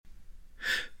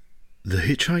The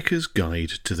Hitchhiker's Guide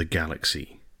to the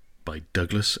Galaxy by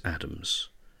Douglas Adams.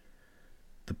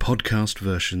 The podcast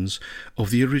versions of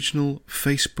the original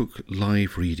Facebook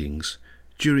live readings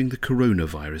during the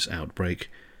coronavirus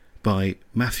outbreak by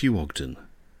Matthew Ogden,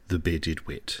 the Bearded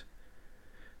Wit.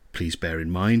 Please bear in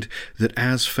mind that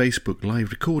as Facebook live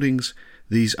recordings,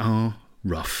 these are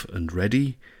rough and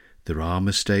ready. There are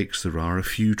mistakes, there are a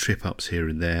few trip-ups here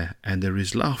and there, and there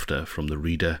is laughter from the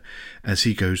reader as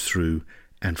he goes through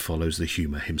and follows the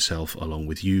humour himself along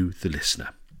with you, the listener.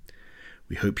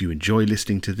 We hope you enjoy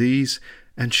listening to these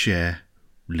and share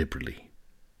liberally.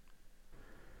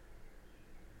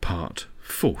 Part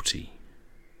 40.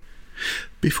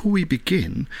 Before we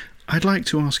begin, I'd like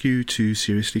to ask you to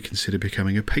seriously consider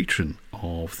becoming a patron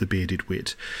of The Bearded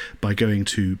Wit by going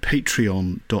to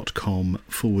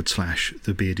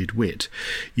patreon.com/The Bearded Wit.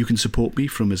 You can support me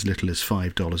from as little as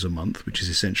 $5 a month, which is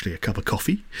essentially a cup of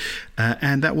coffee,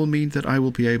 and that will mean that I will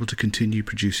be able to continue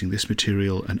producing this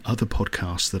material and other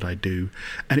podcasts that I do,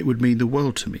 and it would mean the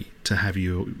world to me to have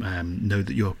you know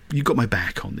that you've got my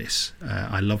back on this.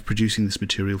 I love producing this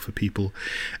material for people,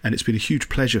 and it's been a huge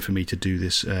pleasure for me to do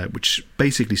this, which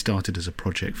basically started as a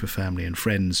project for family and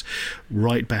friends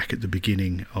right back at the beginning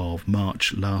of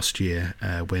March last year,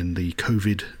 when the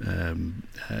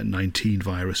COVID-19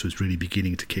 virus was really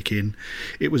beginning to kick in.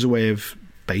 It was a way of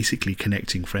basically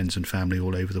connecting friends and family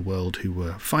all over the world who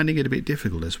were finding it a bit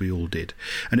difficult, as we all did.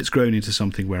 And it's grown into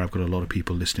something where I've got a lot of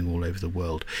people listening all over the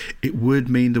world. It would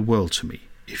mean the world to me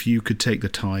if you could take the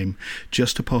time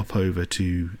just to pop over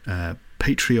to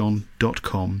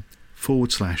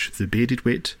patreon.com/The Bearded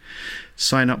Wit,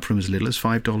 sign up from as little as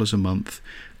 $5 a month.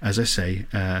 As I say,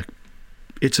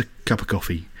 it's a cup of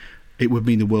coffee. It would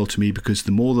mean the world to me, because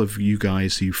the more of you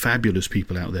guys, you fabulous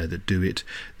people out there that do it,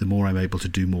 the more I'm able to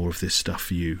do more of this stuff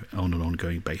for you on an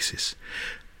ongoing basis.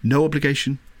 No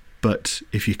obligation, but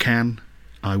if you can,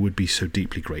 I would be so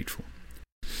deeply grateful.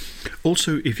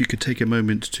 Also, if you could take a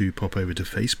moment to pop over to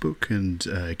Facebook and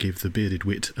give The Bearded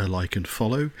Wit a like and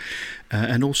follow,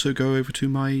 and also go over to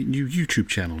my new YouTube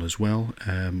channel as well.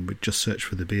 Just search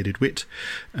for The Bearded Wit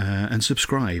and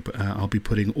subscribe. I'll be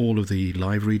putting all of the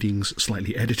live readings,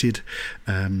 slightly edited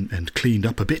and cleaned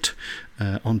up a bit,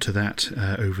 onto that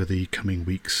over the coming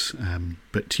weeks.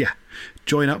 But yeah,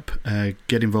 join up,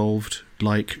 get involved,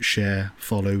 like, share,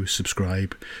 follow,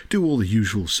 subscribe, do all the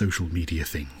usual social media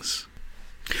things.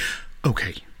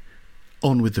 Okay,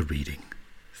 on with the reading.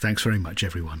 Thanks very much,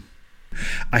 everyone.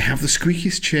 I have the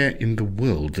squeakiest chair in the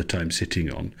world that I'm sitting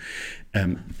on.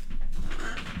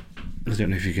 I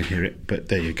don't know if you can hear it, but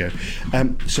there you go.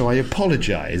 So I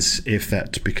apologise if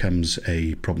that becomes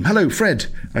a problem. Hello, Fred.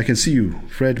 I can see you.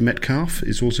 Fred Metcalf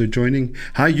is also joining.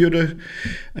 Hi, Yura.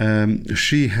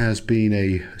 She has been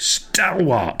a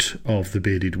stalwart of The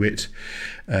Bearded Wit.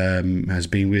 Has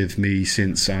been with me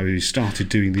since I started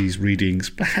doing these readings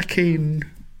back in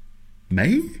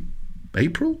May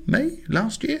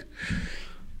last year.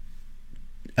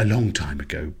 A long time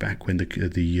ago, back when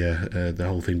the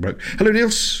whole thing broke. Hello,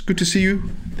 Niels. Good to see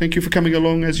you. Thank you for coming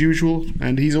along as usual.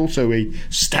 And he's also a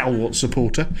stalwart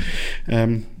supporter.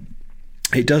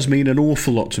 It does mean an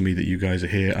awful lot to me that you guys are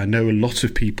here. I know a lot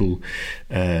of people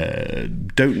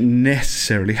don't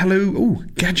necessarily. Hello,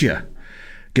 Gadija.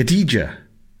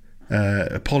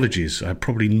 Apologies, I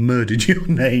probably murdered your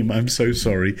name. I'm so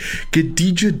sorry.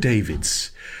 Gadija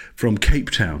Davids from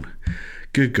Cape Town.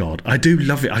 Good God, I do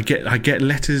love it. I get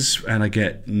letters and I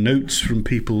get notes from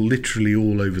people literally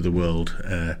all over the world.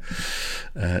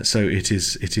 So it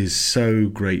is so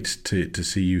great to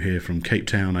see you here from Cape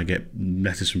Town. I get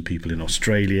letters from people in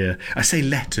Australia. I say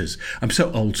letters. I'm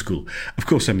so old school. Of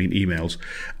course, I mean emails.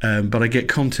 But I get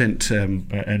content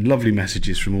and lovely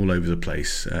messages from all over the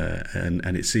place.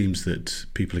 And it seems that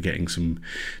people are getting some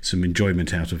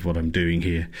enjoyment out of what I'm doing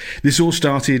here. This all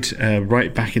started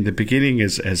right back in the beginning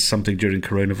as something during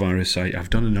coronavirus.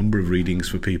 I've done a number of readings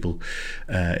for people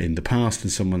in the past,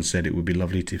 and someone said it would be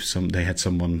lovely if they had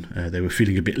someone, they were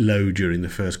feeling a bit low during the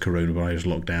first coronavirus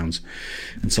lockdowns,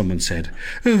 and someone said,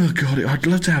 "Oh God, I'd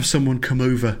love to have someone come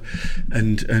over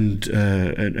and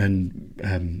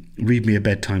read me a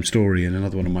bedtime story." And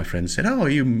another one of my friends said, "Oh,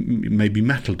 maybe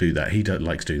Matt will do that. He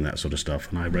likes doing that sort of stuff."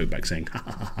 And I wrote back saying, "Ha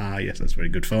ha ha, yes, that's very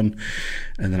good fun."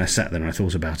 And then I sat there and I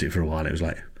thought about it for a while. It was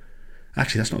like,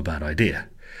 actually, that's not a bad idea.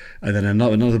 And then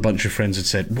another bunch of friends had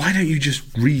said, "Why don't you just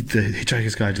read The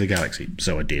Hitchhiker's Guide to the Galaxy?"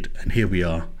 So I did, and here we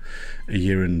are, a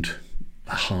year and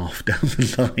a half down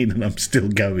the line, and I'm still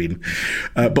going.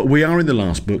 But we are in the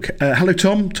last book. Hello,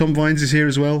 Tom. Tom Vines is here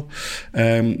as well.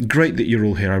 Great that you're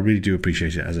all here. I really do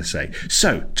appreciate it, as I say.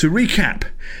 So, to recap,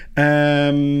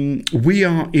 we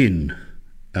are in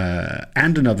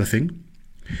And Another Thing.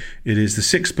 It is the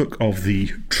sixth book of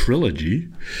the trilogy.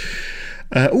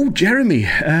 Jeremy.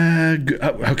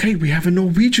 Okay, we have a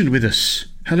Norwegian with us.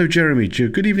 Hello, Jeremy.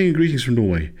 Good evening and greetings from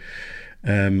Norway.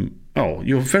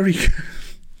 You're very...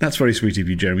 That's very sweet of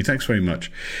you, Jeremy. Thanks very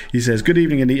much. He says, good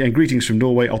evening and greetings from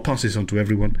Norway. I'll pass this on to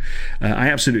everyone. I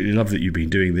absolutely love that you've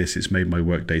been doing this. It's made my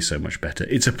workday so much better.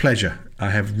 It's a pleasure. I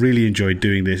have really enjoyed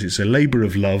doing this. It's a labour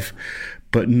of love,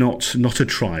 but not a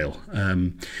trial.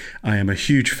 I am a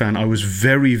huge fan. I was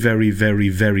very, very, very,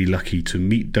 very lucky to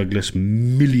meet Douglas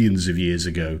millions of years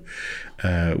ago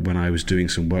when I was doing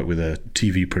some work with a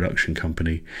TV production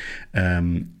company.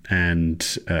 And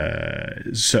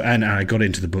I got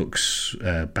into the books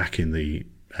back in the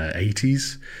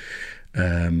 80s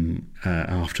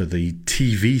after the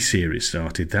TV series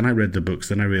started. Then I read the books.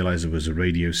 Then I realised there was a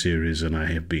radio series, and I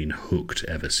have been hooked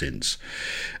ever since.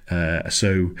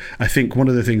 So I think one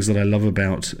of the things that I love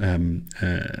about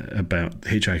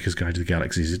Hitchhiker's Guide to the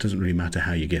Galaxy is it doesn't really matter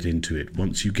how you get into it.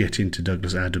 Once you get into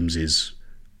Douglas Adams's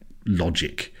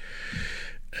logic,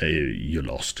 you're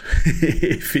lost.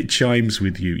 If it chimes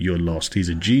with you, you're lost. He's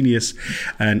a genius,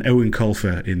 and Owen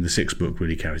Colfer in the sixth book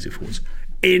really carries it forwards.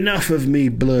 Enough of me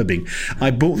blurbing.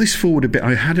 I brought this forward a bit.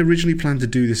 I had originally planned to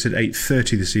do this at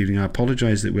 8:30 this evening. I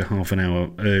apologise that we're half an hour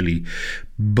early,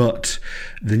 but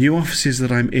the new offices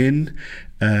that I'm in,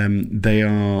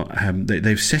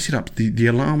 they've set it up. The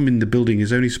alarm in the building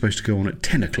is only supposed to go on at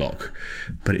 10 o'clock,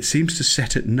 but it seems to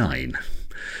set at 9.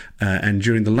 And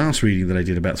during the last reading that I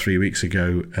did about 3 weeks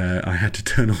ago, I had to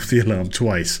turn off the alarm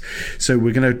twice. So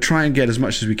we're going to try and get as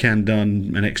much as we can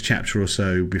done the next chapter or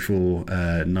so before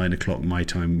 9 o'clock my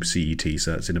time CET.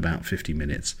 So that's in about 50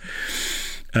 minutes.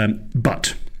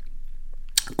 But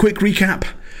quick recap.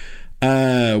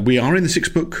 We are in the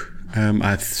sixth book.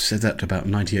 I've said that about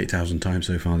 98,000 times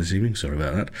so far this evening. Sorry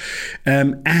about that.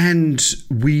 And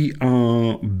we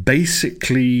are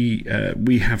basically,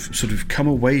 we have sort of come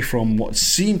away from what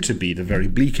seemed to be the very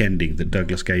bleak ending that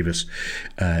Douglas gave us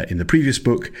in the previous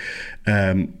book,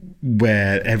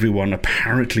 where everyone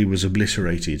apparently was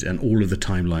obliterated and all of the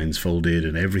timelines folded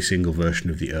and every single version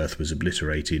of the Earth was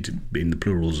obliterated in the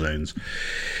plural zones.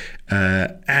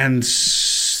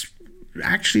 Actually,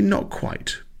 not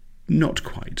quite. Not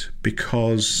quite,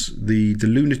 because the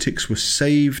lunatics were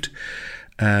saved.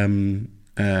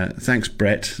 Thanks,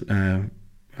 Brett.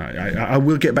 I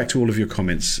will get back to all of your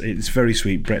comments. It's very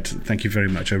sweet, Brett. Thank you very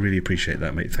much. I really appreciate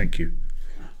that, mate. Thank you.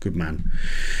 Good man.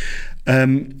 So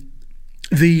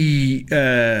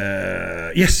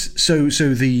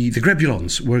the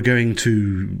Grebulons were going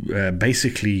to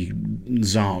basically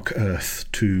Zark Earth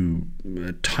to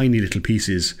tiny little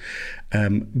pieces,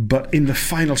 but in the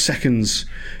final seconds,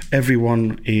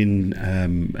 everyone in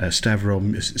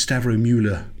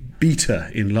Stavromula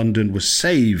Beta in London was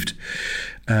saved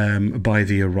by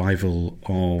the arrival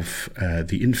of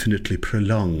the infinitely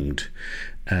prolonged.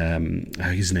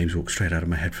 His name's walked straight out of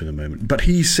my head for the moment, but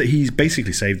he's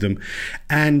basically saved them,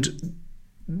 and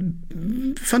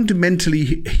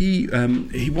fundamentally he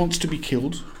wants to be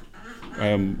killed.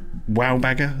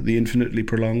 Wowbagger, the infinitely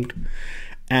prolonged,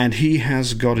 and he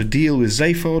has got a deal with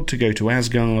Zaphod to go to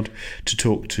Asgard to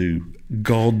talk to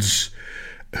gods,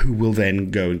 who will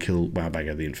then go and kill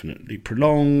Wowbagger, the infinitely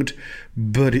prolonged.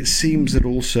 But it seems that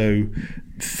also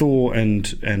Thor and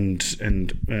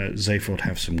Zaphod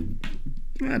have some,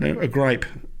 I don't know, a gripe,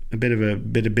 a bit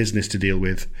of business to deal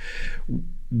with.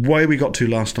 Where we got to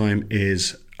last time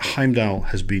is Heimdall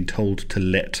has been told to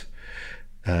let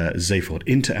Zaphod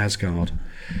into Asgard,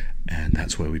 and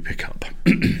that's where we pick up.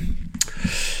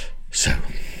 So,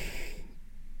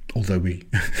 although we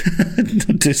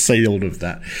not to say all of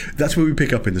that, that's where we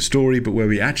pick up in the story, but where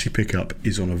we actually pick up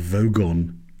is on a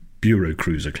Vogon Bureau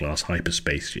Cruiser class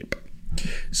hyperspace ship.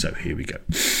 So here we go.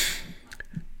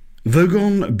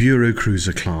 Vogon Bureau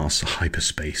Cruiser class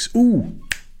hyperspace. Ooh,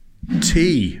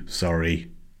 tea. Sorry,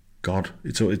 God,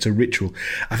 it's a ritual.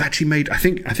 I've actually made. I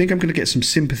think I'm going to get some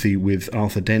sympathy with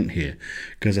Arthur Dent here,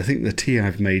 because I think the tea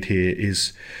I've made here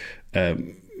is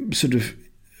sort of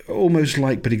almost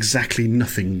like, but exactly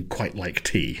nothing quite like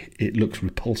tea. It looks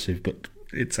repulsive, but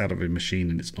it's out of a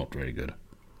machine and it's not very good.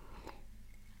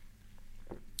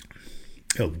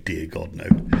 Oh dear God, no.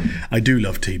 I do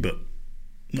love tea, but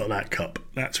not that cup.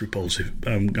 That's repulsive.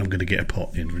 I'm going to get a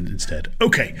pot in instead.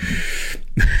 Okay.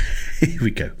 Here we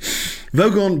go.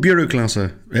 Vogon Bureau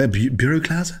Cruiser.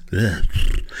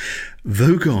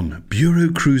 Vogon Bureau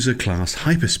Cruiser class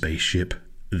hyperspace ship,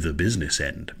 the business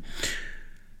end.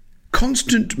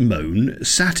 Constant Moan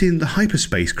sat in the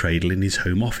hyperspace cradle in his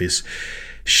home office.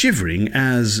 shivering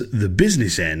as the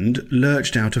business end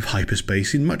lurched out of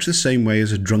hyperspace in much the same way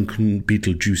as a drunken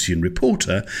Beetlejuicean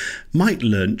reporter might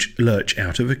lurch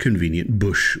out of a convenient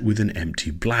bush with an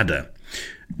empty bladder.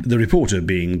 The reporter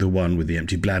being the one with the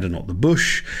empty bladder, not the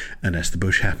bush, unless the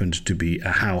bush happened to be a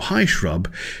how-high shrub,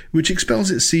 which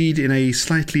expels its seed in a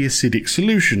slightly acidic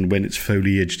solution when its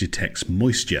foliage detects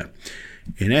moisture.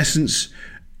 In essence,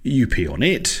 you pee on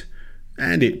it,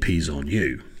 and it pees on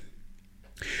you.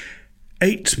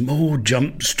 8 more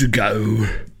jumps to go,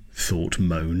 thought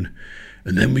Moan,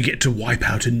 and then we get to wipe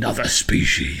out another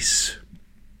species.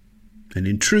 And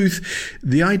in truth,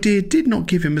 the idea did not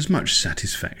give him as much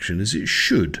satisfaction as it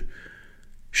should.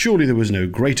 Surely there was no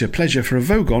greater pleasure for a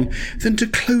Vogon than to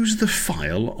close the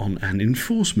file on an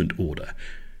enforcement order.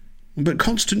 But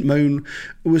Constant Moan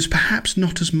was perhaps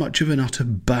not as much of an utter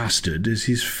bastard as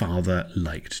his father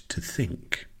liked to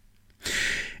think.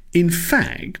 In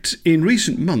fact, in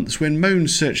recent months, when Moan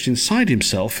searched inside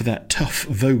himself for that tough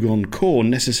Vogon core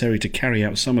necessary to carry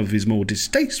out some of his more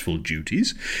distasteful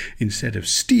duties, instead of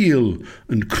steel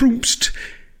and Kroomst,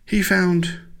 he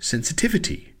found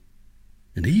sensitivity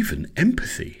and even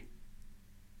empathy.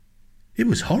 It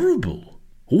was horrible,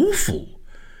 awful.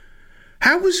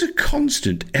 How was a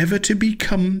Constant ever to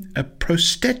become a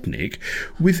prostetnik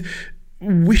with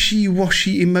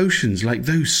wishy-washy emotions like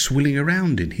those swilling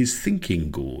around in his thinking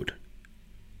gourd?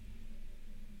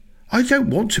 I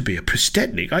don't want to be a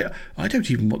prostetnik. I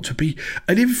don't even want to be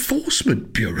an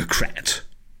enforcement bureaucrat.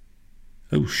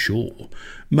 Oh, sure.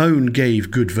 Moan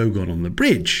gave good Vogon on the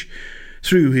bridge,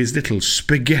 threw his little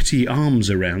spaghetti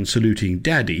arms around saluting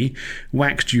Daddy,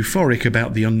 waxed euphoric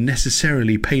about the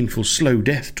unnecessarily painful slow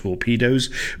death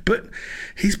torpedoes, but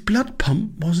his blood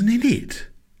pump wasn't in it.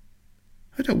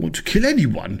 I don't want to kill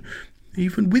anyone,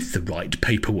 even with the right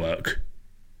paperwork.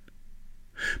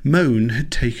 Moan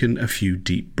had taken a few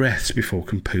deep breaths before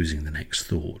composing the next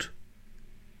thought.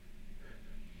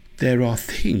 There are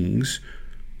things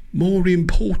more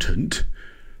important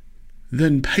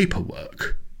than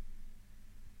paperwork.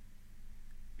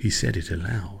 He said it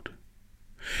aloud.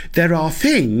 There are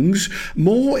things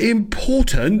more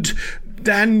important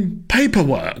than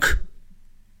paperwork.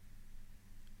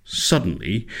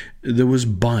 Suddenly, there was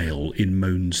bile in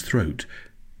Moan's throat,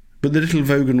 but the little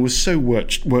Vogon was so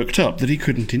worked up that he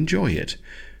couldn't enjoy it.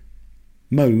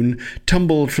 Moan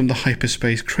tumbled from the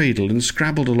hyperspace cradle and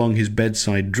scrabbled along his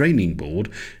bedside draining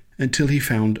board until he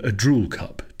found a drool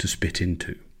cup to spit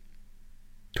into.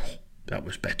 Oh, that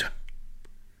was better.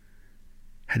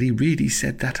 Had he really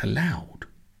said that aloud?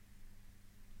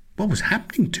 What was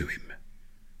happening to him?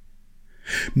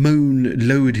 Moan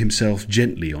lowered himself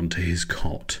gently onto his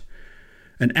cot,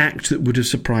 an act that would have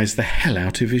surprised the hell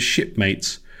out of his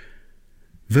shipmates.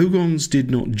 Vogons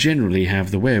did not generally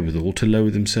have the wherewithal to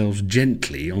lower themselves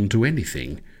gently onto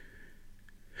anything.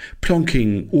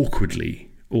 Plonking awkwardly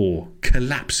or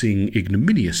collapsing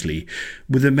ignominiously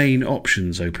were the main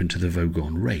options open to the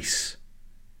Vogon race.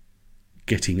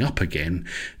 Getting up again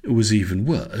was even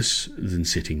worse than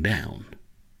sitting down.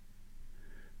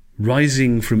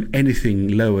 Rising from anything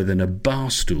lower than a bar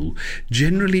stool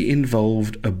generally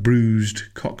involved a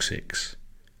bruised coccyx,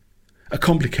 a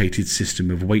complicated system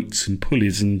of weights and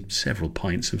pulleys and several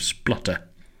pints of splutter.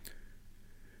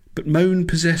 But Moan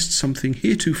possessed something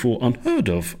heretofore unheard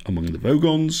of among the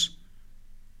Vogons.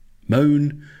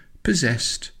 Moan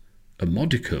possessed a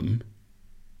modicum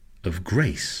of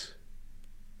grace.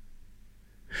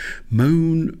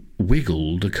 Moan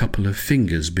wiggled a couple of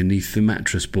fingers beneath the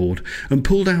mattress board and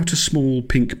pulled out a small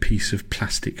pink piece of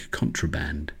plastic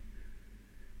contraband.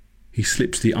 He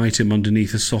slipped the item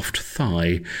underneath a soft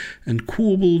thigh and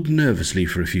quabbled nervously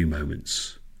for a few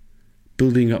moments,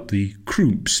 building up the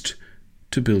Kroomst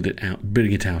to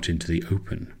bring it out into the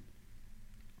open.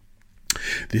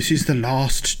 "This is the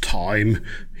last time,"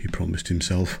 he promised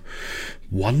himself.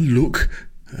 "One look,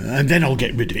 and then I'll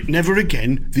get rid of it. Never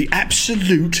again. The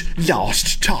absolute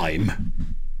last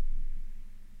time."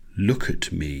 "Look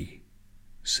at me,"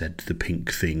 said the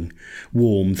pink thing,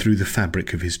 warm through the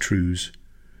fabric of his trews.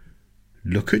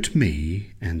 "Look at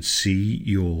me and see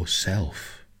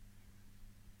yourself."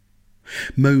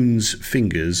 Moan's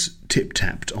fingers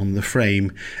tip-tapped on the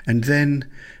frame, and then,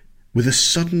 with a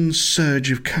sudden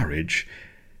surge of courage,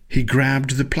 he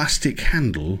grabbed the plastic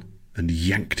handle and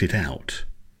yanked it out.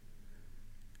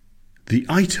 The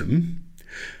item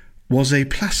was a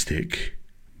plastic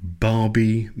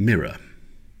Barbie mirror,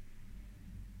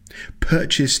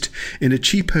 purchased in a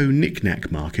cheapo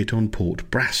knick-knack market on Port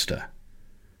Braster.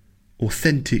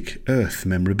 Authentic Earth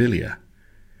memorabilia.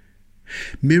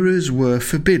 Mirrors were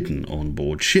forbidden on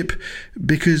board ship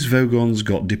because Vogons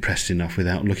got depressed enough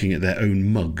without looking at their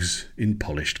own mugs in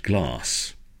polished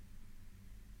glass.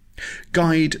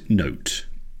 Guide note: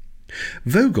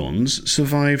 Vogons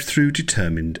survived through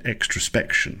determined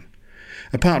extrospection.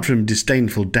 Apart from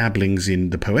disdainful dabblings in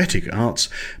the poetic arts,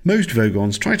 most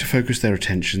Vogons try to focus their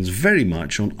attentions very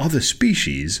much on other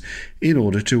species in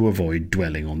order to avoid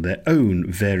dwelling on their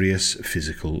own various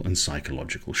physical and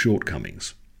psychological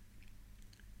shortcomings.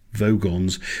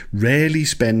 Vogons rarely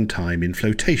spend time in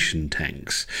flotation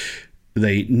tanks.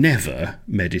 They never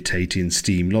meditate in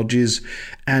steam lodges,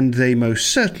 and they most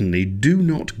certainly do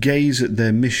not gaze at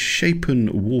their misshapen,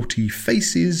 warty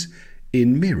faces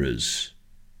in mirrors.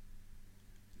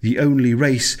 The only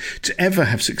race to ever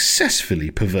have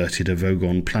successfully perverted a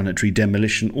Vogon planetary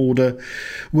demolition order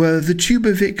were the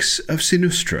Tubovics of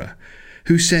Sinustra,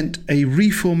 who sent a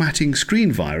reformatting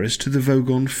screen virus to the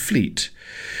Vogon fleet,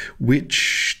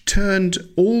 which turned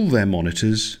all their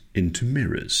monitors into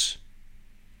mirrors.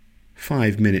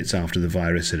 5 minutes after the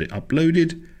virus had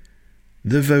uploaded,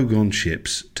 the Vogon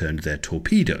ships turned their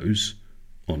torpedoes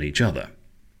on each other.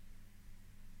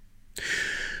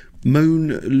 Moan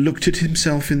looked at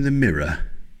himself in the mirror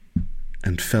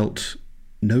and felt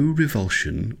no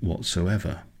revulsion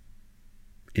whatsoever.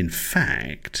 In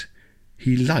fact,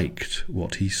 he liked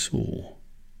what he saw.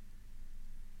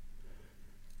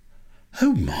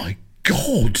 "Oh my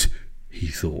God," he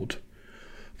thought.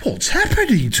 "What's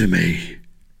happening to me?"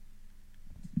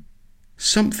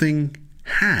 Something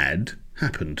had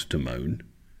happened to Moan.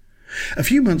 A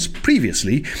few months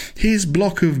previously, his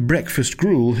block of breakfast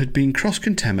gruel had been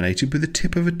cross-contaminated with the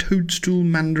tip of a toadstool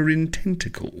mandarin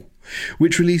tentacle,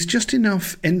 which released just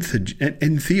enough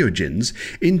entheogens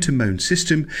into Moan's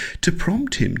system to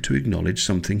prompt him to acknowledge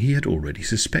something he had already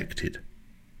suspected.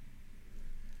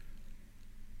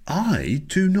 "I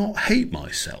do not hate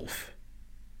myself."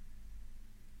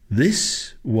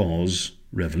 This was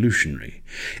revolutionary,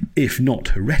 if not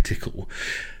heretical.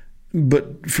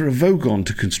 But for a Vogon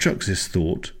to construct this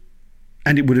thought,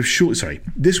 and it would have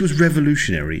this was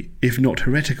revolutionary, if not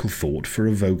heretical thought for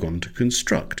a Vogon to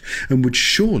construct, and would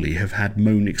surely have had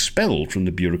Moan expelled from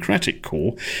the bureaucratic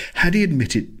corps had he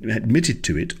admitted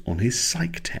to it on his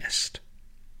psych test.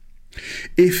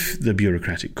 If the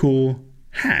bureaucratic corps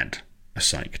had a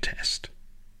psych test.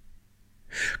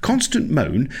 Constant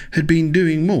Moan had been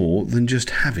doing more than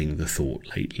just having the thought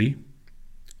lately.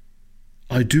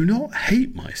 "I do not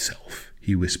hate myself,"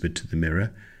 he whispered to the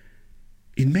mirror.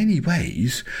 "In many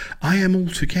ways, I am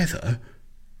altogether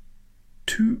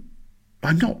and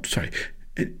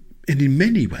in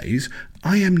many ways,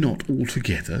 I am not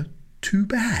altogether too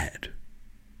bad."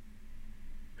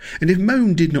 And if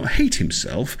Moan did not hate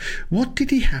himself, what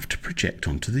did he have to project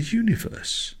onto the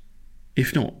universe?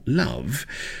 If not love,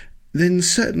 then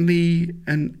certainly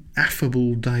an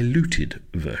affable, diluted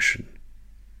version.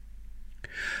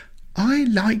 "I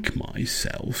like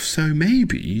myself, so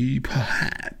maybe,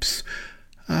 perhaps,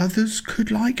 others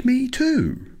could like me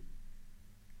too."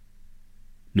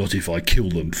 "Not if I kill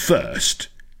them first,"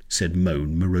 said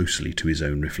Moan morosely to his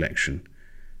own reflection.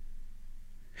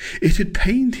 It had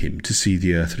pained him to see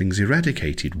the Earthlings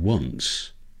eradicated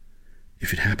once.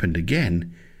 If it happened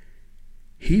again,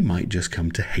 he might just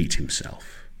come to hate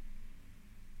himself.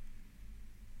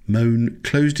 Moan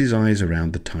closed his eyes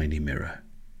around the tiny mirror.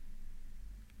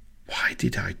 Why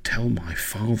did I tell my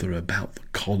father about the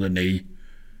colony?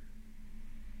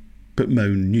 But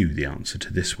Moan knew the answer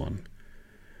to this one.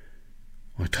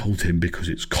 I told him because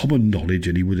it's common knowledge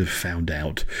and he would have found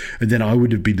out, and then I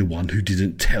would have been the one who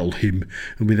didn't tell him,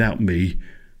 and without me,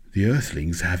 the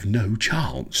Earthlings have no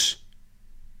chance.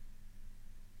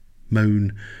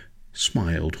 Moan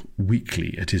smiled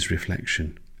weakly at his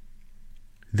reflection,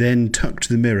 then tucked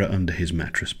the mirror under his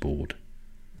mattress board.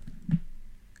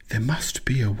 There must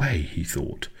be a way, he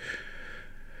thought.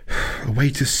 A way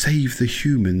to save the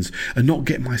humans and not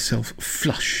get myself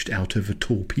flushed out of a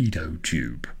torpedo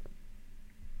tube.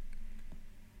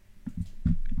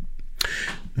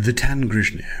 The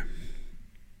Tangrishnir.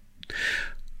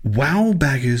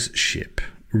 Wowbagger's ship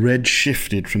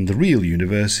red-shifted from the real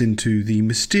universe into the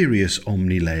mysterious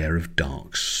omni-layer of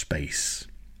dark space.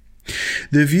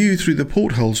 The view through the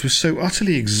portholes was so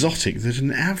utterly exotic that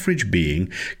an average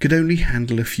being could only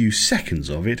handle a few seconds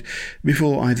of it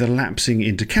before either lapsing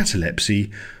into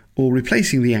catalepsy or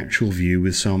replacing the actual view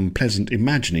with some pleasant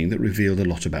imagining that revealed a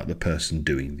lot about the person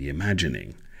doing the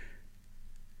imagining.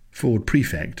 Ford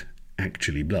Prefect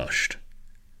actually blushed.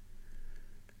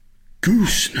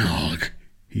 "Goosnarg,"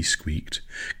 he squeaked,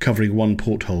 covering one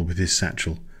porthole with his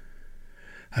satchel.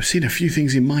 "I've seen a few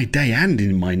things in my day and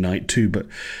in my night too, but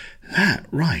That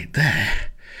right there.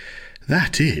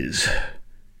 That is.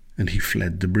 And he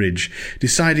fled the bridge,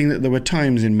 deciding that there were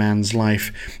times in man's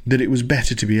life that it was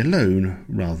better to be alone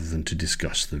rather than to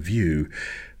discuss the view,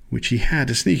 which he had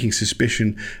a sneaking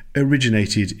suspicion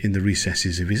originated in the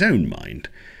recesses of his own mind,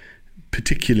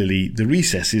 particularly the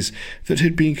recesses that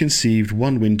had been conceived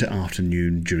one winter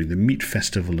afternoon during the meat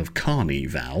festival of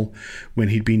Carnival, when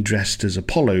he'd been dressed as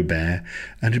Apollo Bear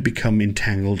and had become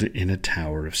entangled in a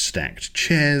tower of stacked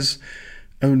chairs,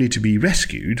 only to be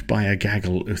rescued by a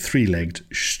gaggle of three-legged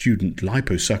student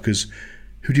liposuckers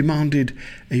who demanded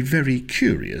a very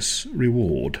curious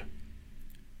reward.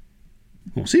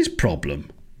 "What's his problem?"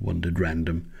 wondered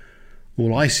Random.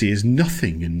 "All I see is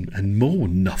nothing and more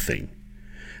nothing.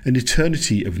 An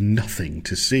eternity of nothing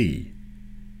to see."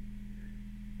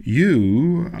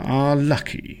 "You are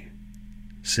lucky,"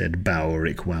 said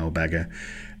Bowerick Wowbagger.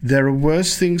 "There are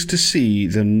worse things to see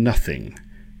than nothing.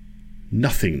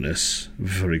 Nothingness,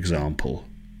 for example."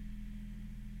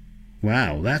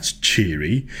 "Wow, that's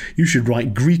cheery. You should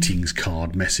write greetings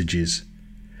card messages."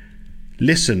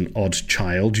 "Listen, odd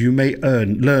child, you may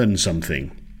learn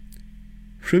something."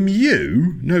 "From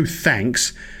you? No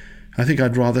thanks. I think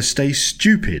I'd rather stay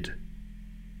stupid."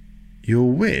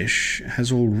 "Your wish has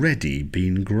already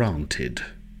been granted."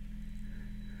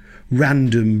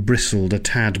 Random bristled a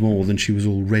tad more than she was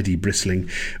already bristling,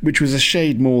 which was a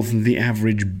shade more than the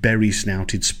average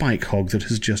berry-snouted spike hog that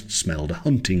has just smelled a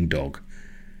hunting dog.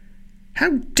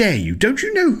 "How dare you? Don't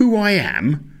you know who I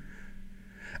am?"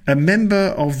 "A member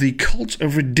of the cult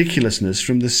of ridiculousness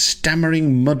from the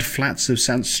stammering mudflats of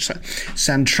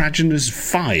Santraginus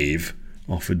 5,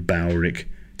 offered Bowerick.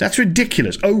 "That's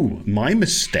ridiculous. Oh, my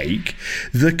mistake.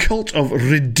 The cult of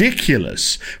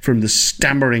ridiculous from the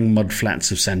stammering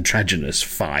mudflats of Santraginus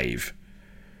 5.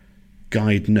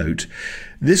 Guide note: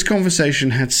 this conversation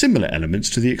had similar elements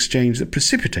to the exchange that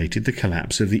precipitated the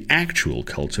collapse of the actual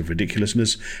cult of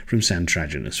ridiculousness from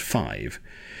Santraginus 5.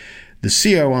 The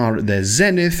COR at their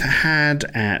zenith had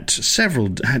several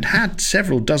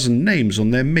dozen names on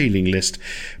their mailing list,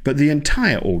 but the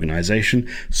entire organisation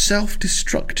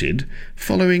self-destructed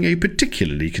following a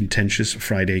particularly contentious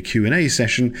Friday Q&A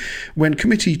session when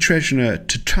Committee Treasurer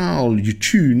Tatal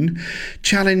Yutun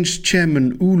challenged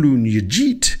Chairman Ulun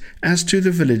Yajit as to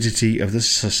the validity of the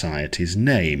society's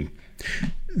name.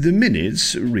 The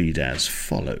minutes read as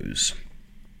follows.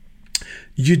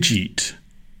 Yajit: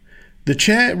 "The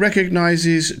Chair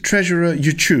recognises Treasurer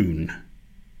Yutun."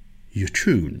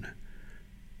 Yutun: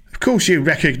 "Of course you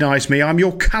recognise me. I'm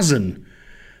your cousin.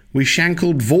 We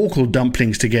shankled vocal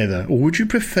dumplings together, or would you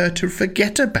prefer to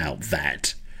forget about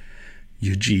that?"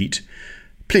 Yajit: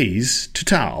 "Please,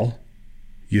 Tatal."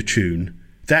 Yutun: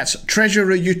 "That's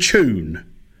Treasurer Yutun."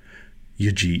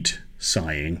 Yajit,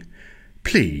 sighing: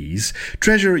 "Please,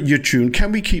 Treasurer Yutun,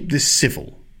 can we keep this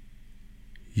civil?"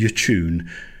 Yutun: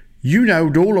 "You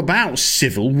knowed all about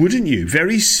civil, wouldn't you?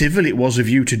 Very civil it was of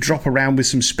you to drop around with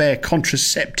some spare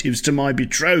contraceptives to my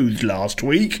betrothed last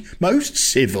week. Most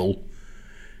civil."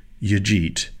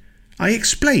 Yajit: "I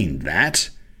explained that."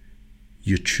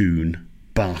 Yutun,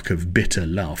 bark of bitter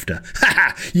laughter: "Ha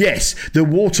ha! Yes, the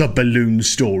water balloon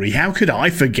story. How could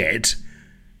I forget?"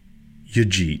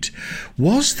 Yajit: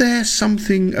 "Was there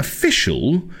something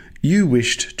official you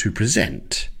wished to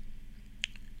present?"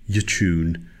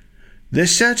 Yutun: "There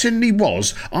certainly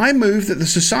was. I move that the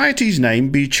Society's name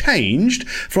be changed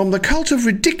from the Cult of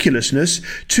Ridiculousness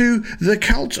to the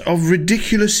Cult of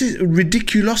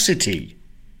Ridiculosity."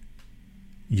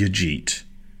 Yajit: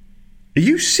 "Are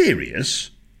you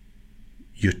serious?"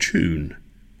 Yutun: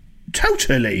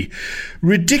 "Totally.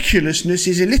 Ridiculousness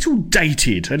is a little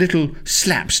dated, a little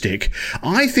slapstick.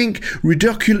 I think I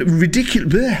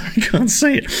can't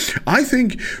say it. I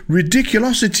think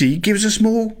ridiculosity gives us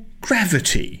more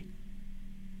gravity."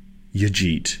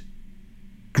 Yajit: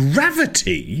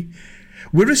 "Gravity?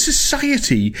 We're a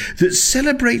society that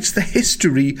celebrates the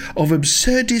history of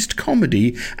absurdist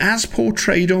comedy as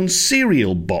portrayed on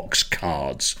cereal box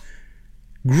cards.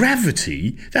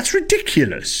 Gravity? That's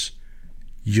ridiculous."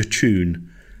 Yutun: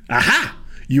 "Aha!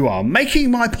 You are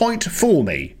making my point for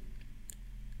me."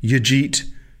 Yajit,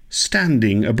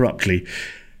 standing abruptly: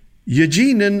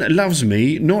 "Yajinan loves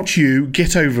me, not you.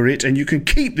 Get over it, and you can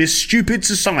keep this stupid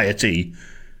society."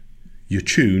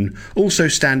 Yutun, also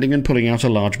standing and pulling out a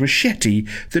large machete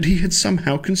that he had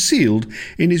somehow concealed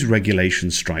in his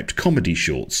regulation-striped comedy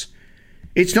shorts.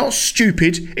 "It's not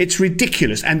stupid, it's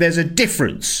ridiculous, and there's a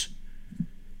difference."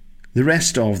 The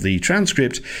rest of the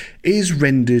transcript is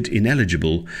rendered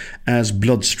ineligible as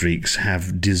blood streaks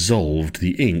have dissolved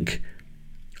the ink.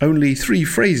 Only 3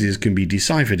 phrases can be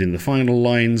deciphered in the final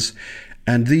lines,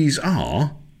 and these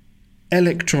are: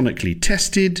 electronically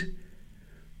tested,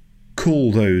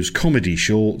 call those comedy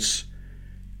shorts,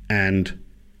 and,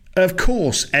 of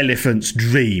course, elephants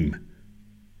dream.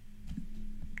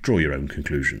 Draw your own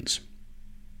conclusions.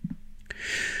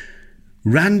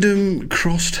 Random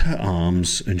crossed her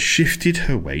arms and shifted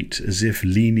her weight as if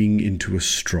leaning into a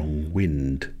strong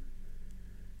wind.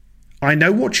 I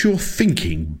know what you're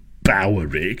thinking,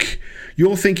 Bowerick.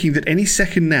 You're thinking that any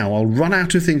second now I'll run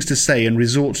out of things to say and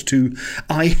resort to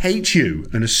 "I hate you"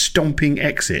 and a stomping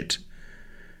exit.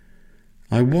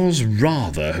 I was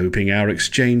rather hoping our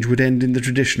exchange would end in the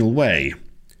traditional way.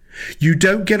 You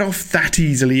don't get off that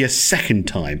easily a second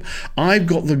time. I've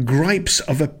got the gripes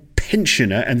of a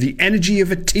pensioner and the energy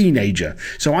of a teenager,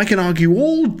 so I can argue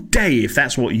all day if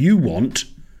that's what you want.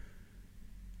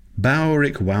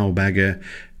 Bowerick Wowbagger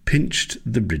pinched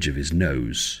the bridge of his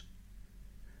nose.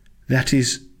 That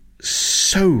is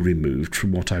so removed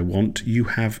from what I want, you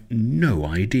have no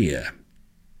idea.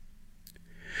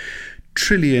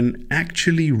 Trillian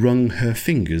actually wrung her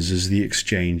fingers as the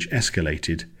exchange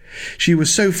escalated. She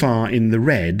was so far in the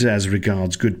red as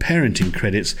regards good parenting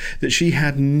credits that she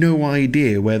had no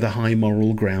idea where the high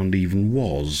moral ground even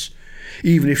was,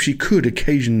 even if she could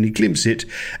occasionally glimpse it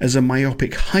as a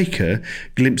myopic hiker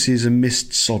glimpses a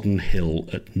mist-sodden hill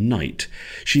at night.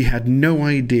 She had no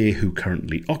idea who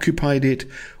currently occupied it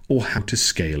or how to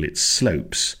scale its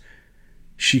slopes.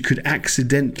 She could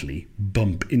accidentally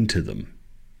bump into them.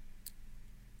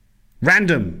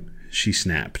 "Random," she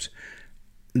snapped,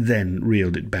 then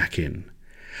reeled it back in.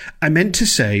 "I meant to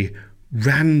say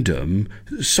random,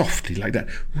 softly like that.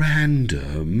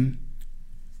 Random."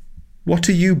 "What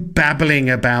are you babbling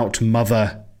about,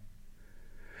 mother?"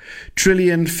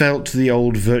 Trillian felt the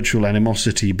old virtual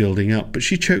animosity building up, but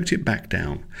she choked it back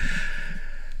down.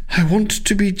 "I want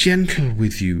to be gentle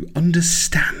with you,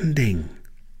 understanding.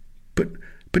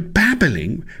 But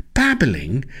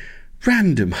babbling?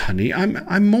 Random, honey,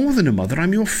 I'm more than a mother,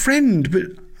 I'm your friend,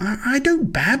 but I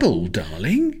don't babble,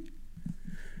 darling."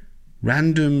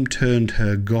 Random turned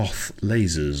her goth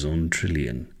lasers on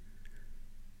Trillian.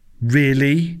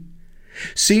 "Really?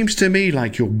 Seems to me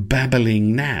like you're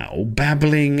babbling now,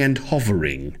 babbling and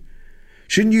hovering.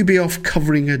 Shouldn't you be off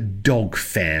covering a dog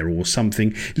fair or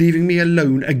something, leaving me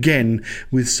alone again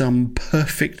with some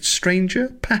perfect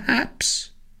stranger,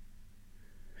 perhaps?"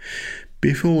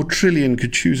 Before Trillian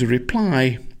could choose a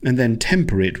reply, and then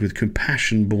temper it with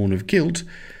compassion born of guilt,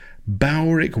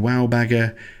 Bowerick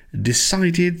Wowbagger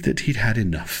decided that he'd had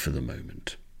enough for the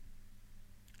moment.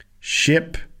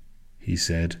 "Ship," he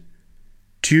said.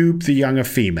 "Tube the younger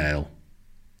female."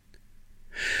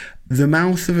 The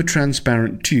mouth of a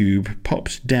transparent tube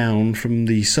popped down from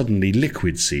the suddenly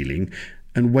liquid ceiling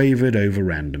and wavered over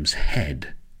Random's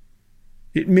head.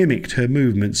 It mimicked her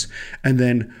movements and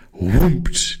then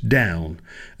whooped down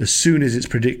as soon as its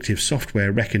predictive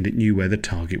software reckoned it knew where the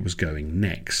target was going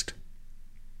next.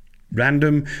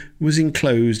 Random was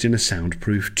enclosed in a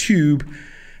soundproof tube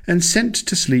and sent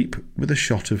to sleep with a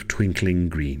shot of twinkling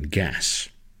green gas.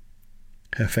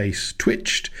 Her face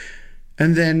twitched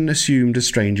and then assumed a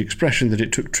strange expression that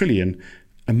it took Trillian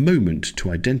a moment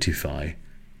to identify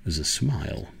as a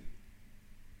smile.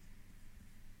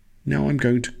 "Now I'm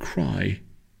going to cry,"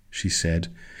 she said,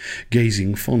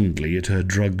 gazing fondly at her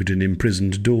drugged and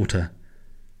imprisoned daughter.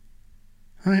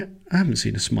 I haven't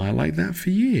seen a smile like that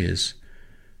for years.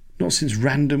 Not since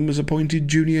Random was appointed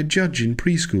junior judge in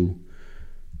preschool.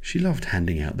 She loved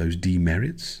handing out those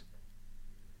demerits.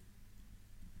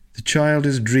 "The child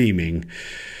is dreaming.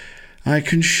 I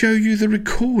can show you the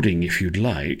recording if you'd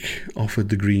like," offered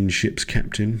the green ship's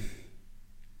captain.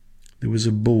 There was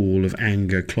a ball of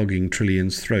anger clogging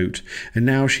Trillian's throat, and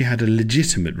now she had a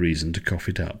legitimate reason to cough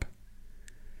it up.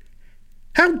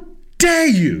 "How dare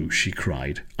you!" she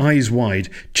cried, eyes wide,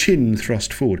 chin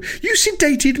thrust forward. "You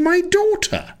sedated my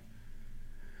daughter!"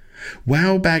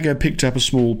 Wowbagger picked up a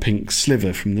small pink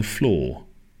sliver from the floor.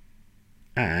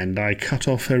 "And I cut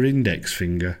off her index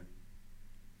finger."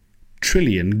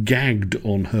 Trillian gagged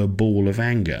on her ball of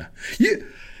anger. You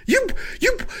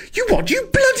what? You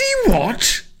bloody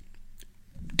what?"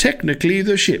 "Technically,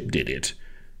 the ship did it.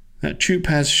 That tube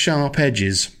has sharp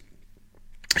edges.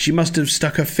 She must have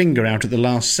stuck her finger out at the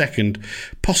last second,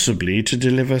 possibly to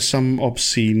deliver some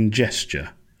obscene gesture."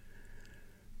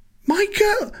 "My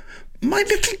girl! My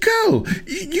little girl!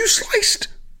 You sliced—"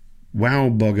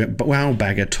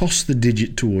 Wowbagger tossed the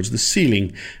digit towards the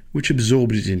ceiling, which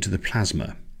absorbed it into the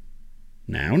plasma.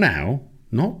 Now,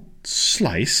 not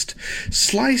sliced.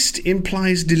 Sliced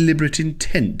implies deliberate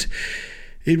intent.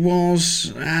 It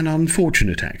was an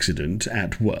unfortunate accident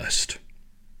at worst.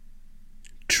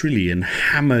 Trillian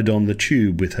hammered on the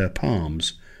tube with her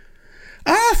palms.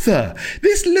 Arthur,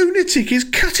 this lunatic is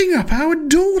cutting up our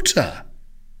daughter."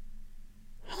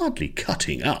 "Hardly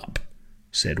cutting up,"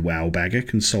 said Wowbagger,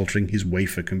 consulting his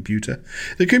wafer computer.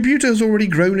 "The computer has already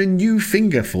grown a new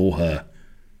finger for her."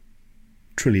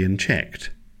 Trillian checked.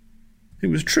 It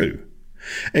was true.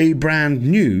 A brand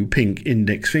new pink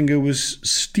index finger was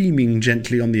steaming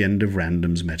gently on the end of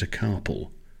Random's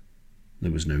metacarpal.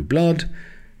 There was no blood,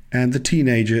 and the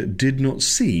teenager did not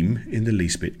seem in the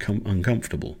least bit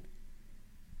uncomfortable.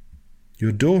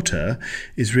 "Your daughter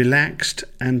is relaxed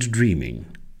and dreaming,"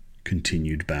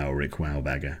 continued Bowrick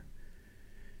Wowbagger.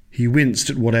 He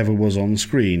winced at whatever was on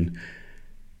screen.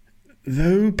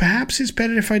 "Though perhaps it's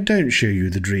better if I don't show you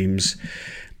the dreams.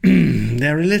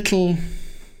 They're a little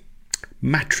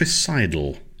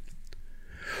matricidal."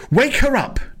 "Wake her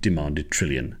up!" demanded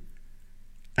Trillian.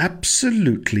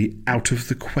 "Absolutely out of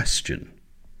the question."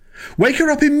 "Wake her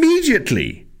up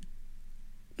immediately!"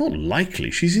 "Not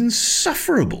likely. She's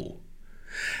insufferable."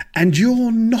 "And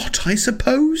you're not, I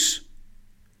suppose?"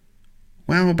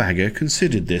 Wowbagger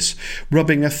considered this,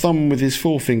 rubbing a thumb with his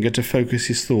forefinger to focus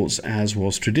his thoughts as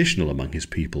was traditional among his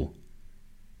people.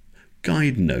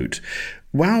 Guide note: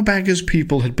 Wowbagger's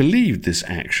people had believed this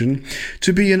action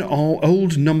to be an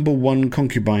old number one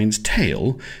concubine's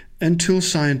tale until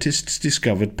scientists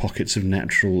discovered pockets of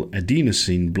natural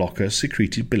adenosine blocker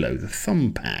secreted below the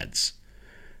thumb pads.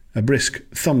 A brisk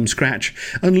thumb scratch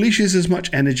unleashes as much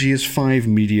energy as 5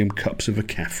 medium cups of a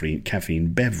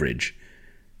caffeine beverage.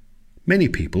 Many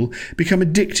people become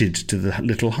addicted to the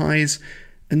little highs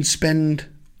and spend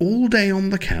all day on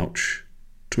the couch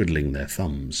twiddling their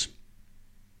thumbs.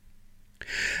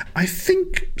 "I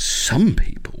think some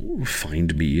people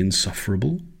find me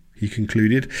insufferable," he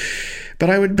concluded, "but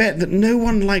I would bet that no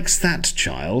one likes that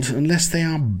child unless they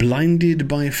are blinded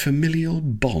by familial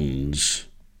bonds."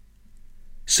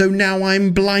 "So now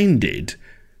I'm blinded?"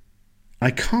 "I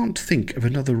can't think of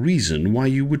another reason why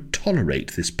you would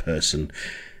tolerate this person.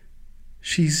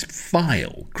 She's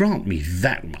vile, grant me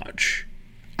that much."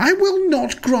 "I will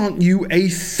not grant you a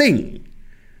thing."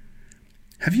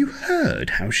 "Have you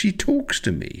heard how she talks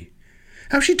to me?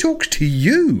 How she talks to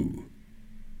you?"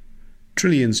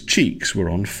 Trillian's cheeks were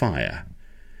on fire.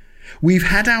 "We've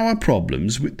had our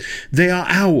problems. They are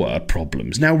our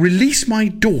problems. Now release my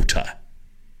daughter."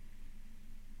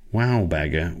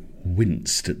 Wowbagger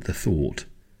winced at the thought.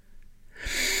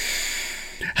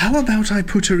 "How about I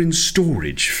put her in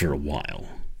storage for a while?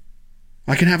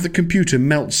 I can have the computer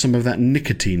melt some of that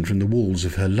nicotine from the walls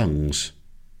of her lungs."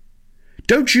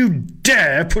 "Don't you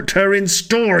dare put her in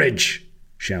storage!"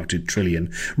 shouted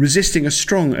Trillian, resisting a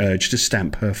strong urge to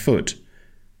stamp her foot.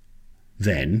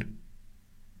 Then,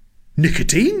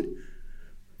 "Nicotine?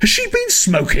 Has she been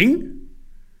smoking?"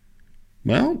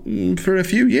 "Well, for a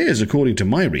few years, according to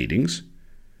my readings."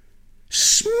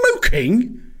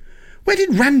 "Smoking? Where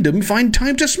did Random find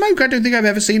time to smoke? I don't think I've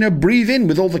ever seen her breathe in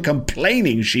with all the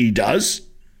complaining she does."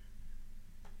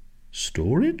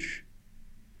 "Storage?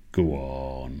 Go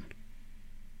on."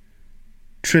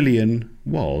 Trillian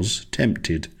was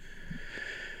tempted.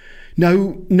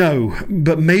 No,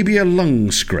 but maybe a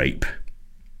lung scrape."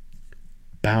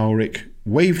 Bowrick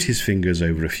waved his fingers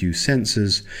over a few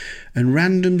sensors, and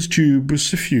Random's tube was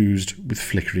suffused with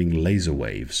flickering laser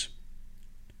waves.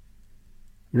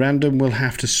 "Random will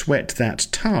have to sweat that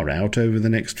tar out over the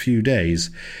next few days.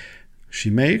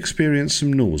 She may experience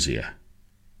some nausea."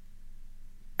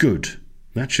 "Good.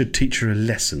 That should teach her a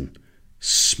lesson.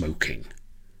 Smoking."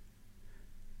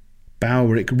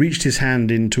 Bowrick reached his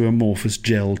hand into amorphous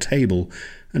gel table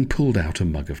and pulled out a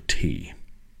mug of tea.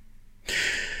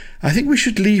 "I think we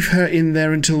should leave her in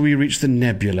there until we reach the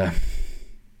nebula.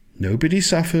 Nobody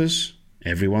suffers.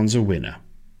 Everyone's a winner."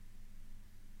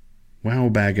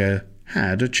 Wowbagger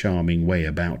had a charming way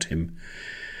about him,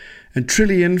 and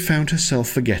Trillian found herself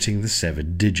forgetting the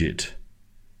 7th digit.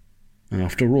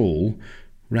 After all,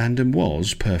 Random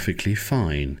was perfectly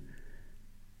fine.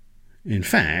 In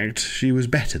fact, she was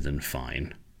better than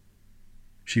fine.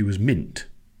 She was mint.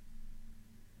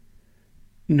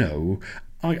 "No,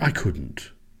 I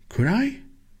couldn't. Could I?"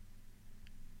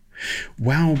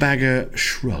 Wowbagger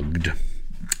shrugged.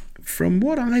 "From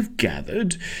what I've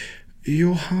gathered,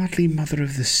 you're hardly Mother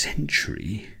of the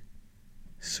Century.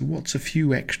 So what's a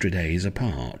few extra days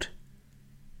apart?"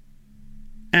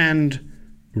 And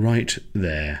right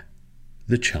there,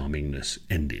 the charmingness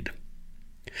ended.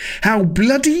 "How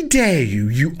bloody dare you,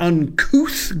 you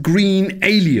uncouth green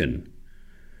alien!"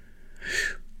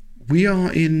 "We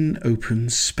are in open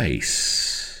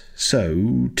space,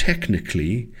 so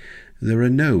technically there are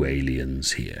no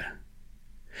aliens here."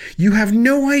 "You have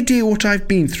no idea what I've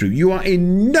been through. You are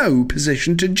in no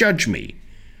position to judge me."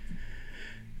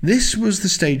 This was the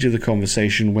stage of the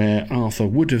conversation where Arthur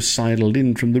would have sidled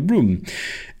from the room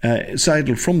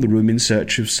in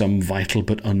search of some vital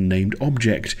but unnamed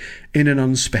object in an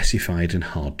unspecified and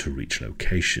hard-to-reach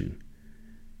location.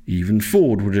 Even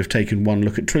Ford would have taken one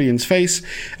look at Trillion's face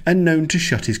and known to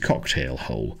shut his cocktail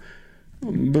hole.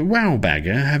 But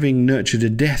Wowbagger, having nurtured a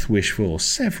death wish for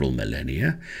several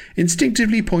millennia,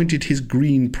 instinctively pointed his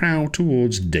green prow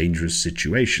towards dangerous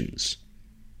situations.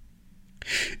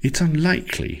 It's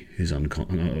unlikely, his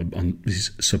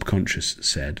subconscious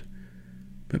said,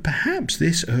 but perhaps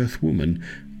this Earthwoman,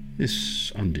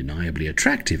 this undeniably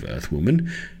attractive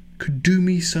Earthwoman, could do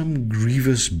me some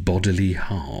grievous bodily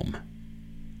harm.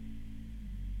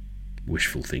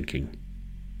 Wishful thinking.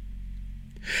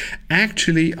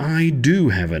 Actually, I do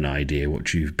have an idea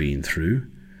what you've been through.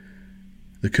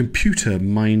 The computer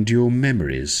mined your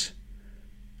memories.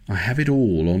 I have it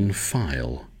all on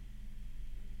file.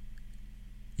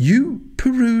 You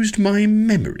perused my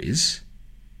memories?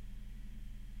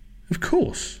 Of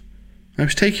course. I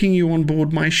was taking you on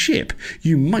board my ship.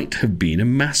 You might have been a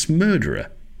mass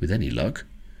murderer, with any luck.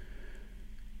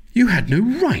 You had no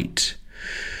right.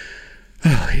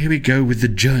 Oh, here we go with the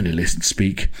journalist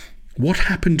speak. What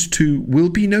happened to will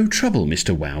be no trouble,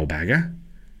 Mr. Wowbagger?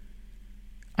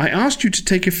 I asked you to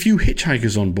take a few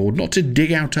hitchhikers on board, not to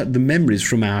dig out the memories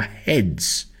from our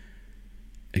heads.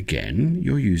 Again,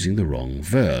 you're using the wrong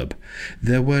verb.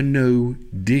 There were no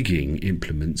digging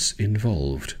implements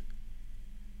involved.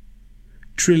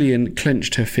 Trillion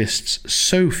clenched her fists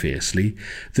so fiercely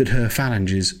that her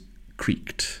phalanges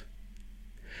creaked.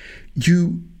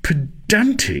 You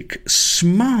pedantic,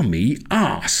 smarmy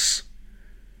ass!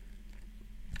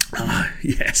 Ah,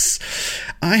 yes.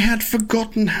 I had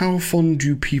forgotten how fond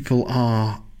you people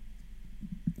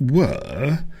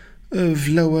were of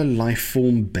lower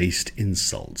life-form-based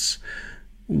insults.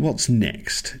 What's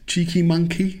next, cheeky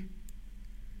monkey?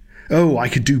 Oh, I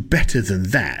could do better than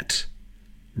that.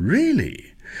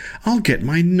 Really? I'll get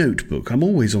my notebook. I'm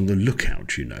always on the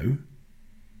lookout, you know.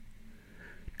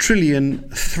 Trillion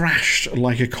thrashed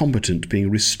like a combatant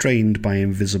being restrained by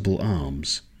invisible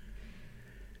arms.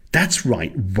 That's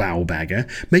right, Wowbagger.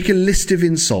 Make a list of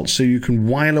insults so you can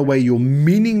while away your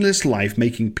meaningless life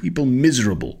making people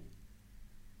miserable.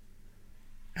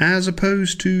 As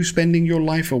opposed to spending your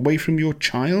life away from your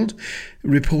child,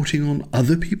 reporting on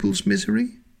other people's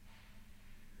misery?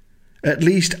 At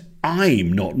least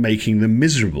I'm not making them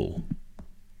miserable.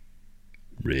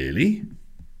 Really?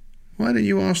 Why don't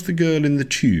you ask the girl in the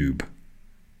tube?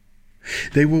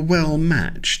 They were well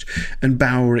matched, and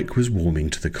Bowerick was warming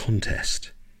to the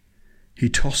contest. He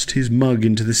tossed his mug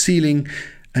into the ceiling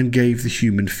and gave the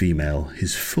human female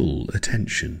his full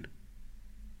attention.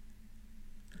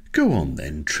 Go on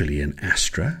then, Trillion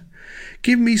Astra.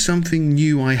 Give me something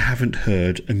new I haven't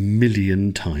heard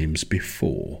 1,000,000 times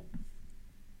before.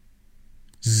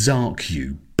 Zark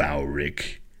you,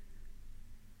 Bowerick.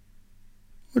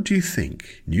 What do you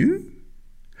think? New?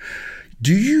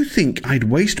 Do you think I'd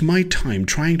waste my time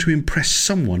trying to impress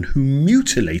someone who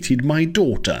mutilated my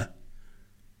daughter?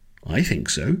 I think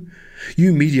so.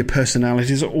 You media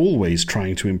personalities are always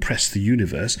trying to impress the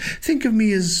universe. Think of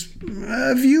me as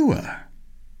a viewer.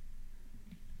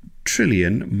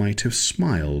 Trillion might have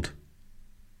smiled.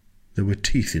 There were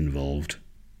teeth involved.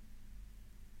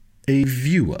 A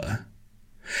viewer?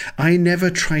 I never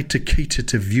tried to cater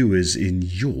to viewers in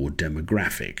your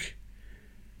demographic.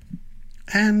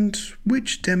 And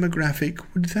which demographic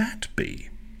would that be?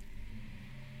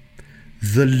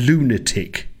 The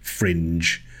lunatic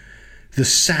fringe. The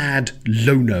sad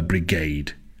loner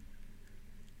brigade.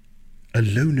 A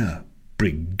loner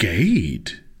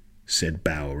brigade? Said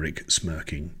Bowerick,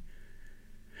 smirking.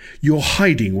 You're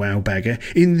hiding, Wowbagger,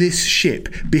 in this ship,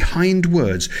 behind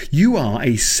words. You are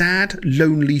a sad,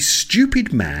 lonely,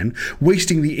 stupid man,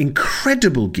 wasting the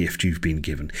incredible gift you've been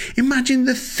given. Imagine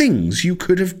the things you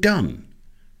could have done.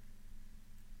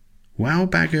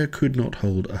 Wowbagger could not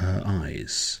hold her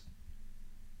eyes.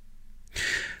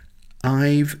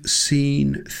 I've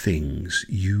seen things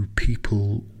you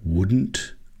people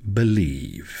wouldn't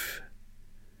believe.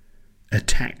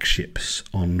 Attack ships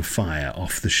on fire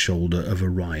off the shoulder of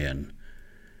Orion.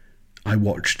 I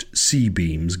watched sea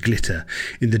beams glitter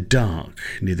in the dark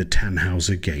near the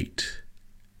Tannhauser Gate.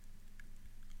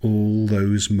 All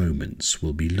those moments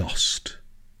will be lost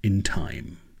in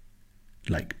time,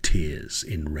 like tears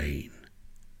in rain.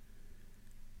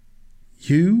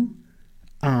 You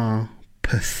are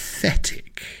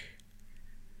pathetic.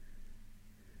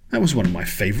 That was one of my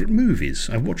favourite movies.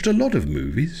 I've watched a lot of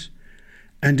movies.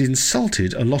 And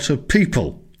insulted a lot of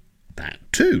people. That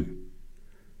too.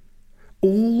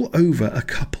 All over a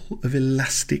couple of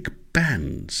elastic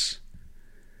bands.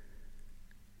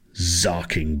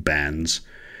 Zarking bands.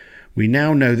 We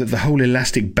now know that the whole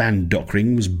elastic band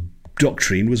doctrine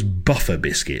was buffer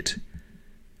biscuit.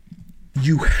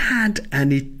 You had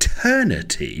an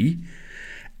eternity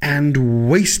and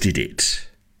wasted it.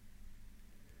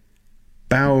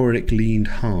 Bowrick leaned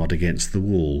hard against the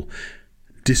wall,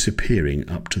 disappearing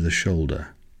up to the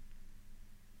shoulder.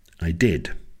 I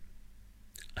did,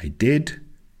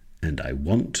 and I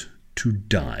want to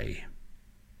die.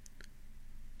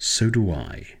 So do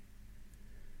I.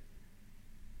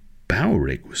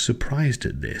 Bowrick was surprised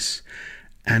at this,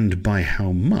 and by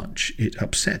how much it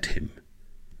upset him.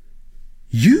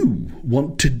 You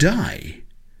want to die?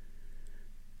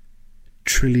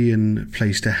 Trillian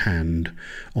placed a hand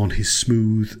on his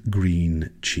smooth green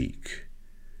cheek.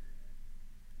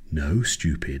 No,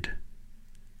 stupid.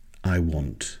 I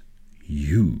want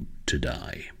you to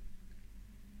die.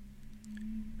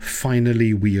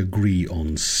 Finally, we agree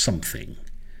on something.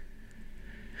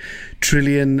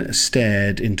 Trillian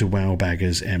stared into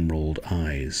Wowbagger's emerald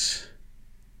eyes.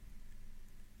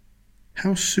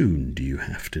 How soon do you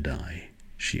have to die?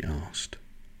 She asked.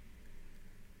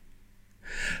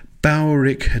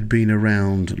 Bowrick had been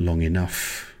around long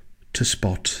enough to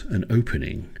spot an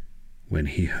opening when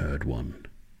he heard one.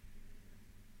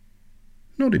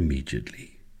 Not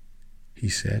immediately, he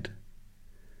said,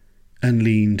 and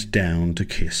leaned down to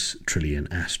kiss Trillian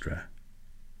Astra.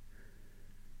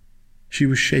 She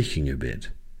was shaking a bit,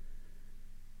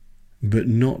 but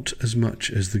not as much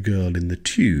as the girl in the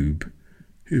tube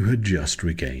who had just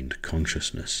regained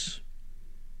consciousness.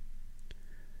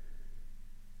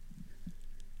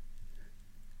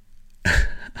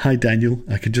 Hi, Daniel.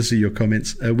 I can just see your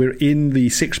comments. We're in the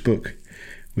 6th book.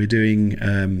 We're doing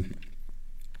And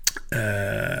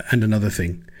Another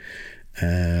Thing.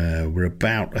 We're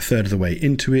about a third of the way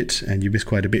into it, and you missed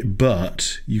quite a bit,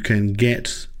 but you can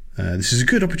get... this is a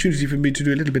good opportunity for me to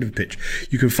do a little bit of a pitch.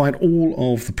 You can find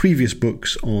all of the previous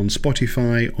books on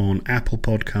Spotify, on Apple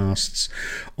Podcasts,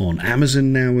 on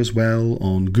Amazon now as well,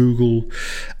 on Google,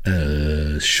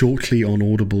 shortly on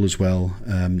Audible as well.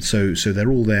 So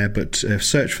they're all there, but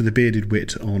search for The Bearded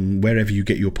Wit on wherever you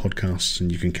get your podcasts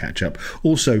and you can catch up.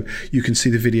 Also, you can see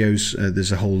the videos.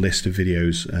 There's a whole list of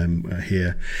videos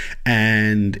here.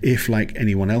 And if, like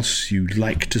anyone else, you'd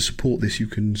like to support this, you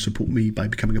can support me by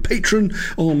becoming a patron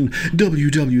on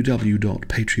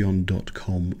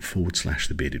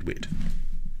www.patreon.com/thebeardedwit.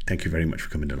 Thank you very much for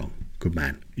coming along. Good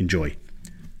man. Enjoy.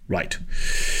 Right.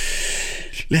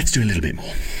 Let's do a little bit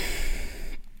more.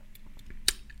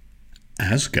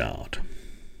 Asgard.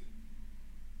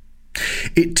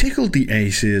 It tickled the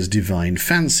Aesir's divine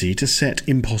fancy to set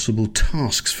impossible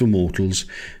tasks for mortals,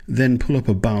 then pull up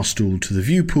a bar stool to the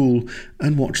view pool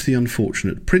and watch the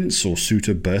unfortunate prince or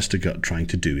suitor burst a gut trying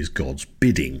to do his god's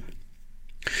bidding.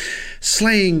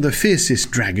 Slaying the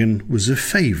fiercest dragon was a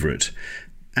favourite,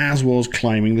 as was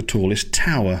climbing the tallest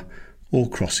tower or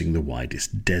crossing the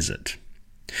widest desert.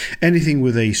 Anything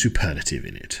with a superlative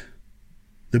in it.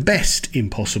 The best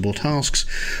impossible tasks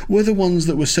were the ones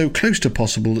that were so close to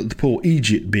possible that the poor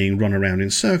Egypt being run around in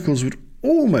circles would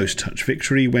almost touch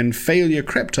victory when failure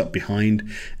crept up behind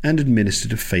and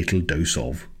administered a fatal dose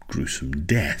of gruesome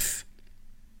death.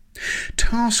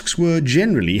 Tasks were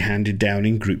generally handed down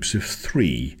in groups of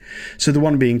 3, so the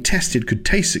one being tested could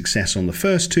taste success on the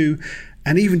first 2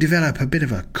 and even develop a bit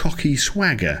of a cocky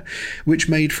swagger, which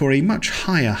made for a much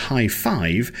higher high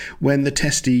five when the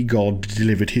testy god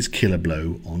delivered his killer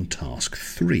blow on task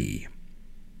 3.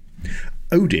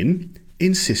 Odin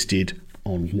insisted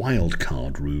on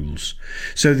wildcard rules,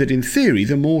 so that in theory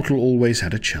the mortal always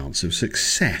had a chance of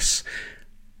success.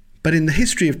 But in the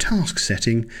history of task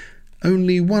setting,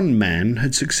 only one man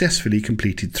had successfully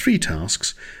completed 3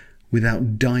 tasks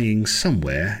without dying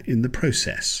somewhere in the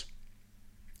process.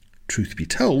 Truth be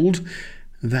told,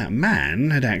 that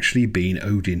man had actually been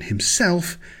Odin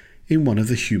himself in one of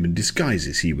the human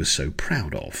disguises he was so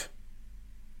proud of.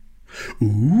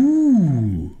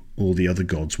 Ooh! All the other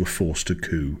gods were forced to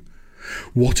coo.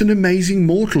 What an amazing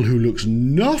mortal who looks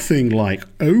nothing like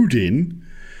Odin!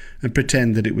 And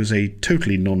pretend that it was a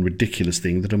totally non-ridiculous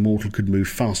thing that a mortal could move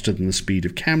faster than the speed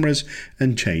of cameras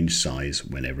and change size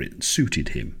whenever it suited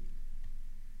him.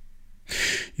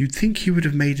 You'd think he would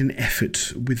have made an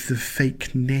effort with the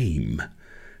fake name,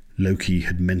 Loki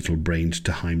had mental-brained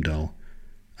to Heimdall.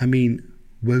 I mean,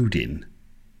 Wodin.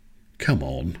 Come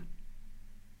on.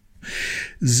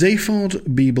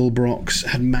 Zaphod Beeblebrox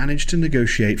had managed to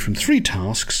negotiate from 3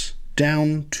 tasks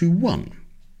down to 1.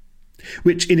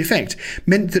 Which, in effect,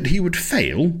 meant that he would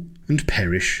fail and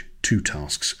perish 2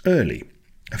 tasks early.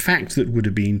 a fact that would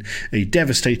have been a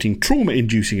devastating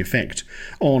trauma-inducing effect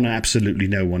on absolutely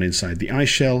no one inside the ice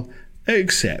shell,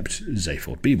 except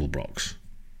Zaphod Beeblebrox.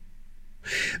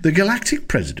 The galactic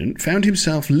president found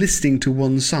himself listing to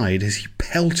one side as he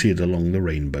pelted along the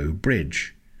Rainbow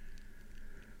Bridge.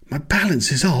 "My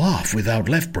balance is all off without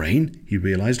left brain," he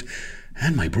realised,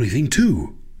 "and my breathing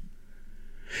too."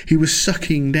 He was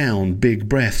sucking down big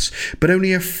breaths, but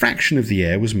only a fraction of the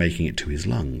air was making it to his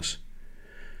lungs.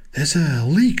 "There's a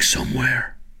leak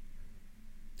somewhere."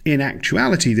 In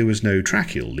actuality, there was no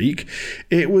tracheal leak.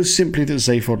 It was simply that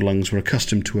Zaphod lungs were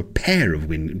accustomed to a pair of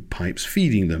windpipes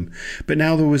feeding them, but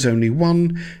now there was only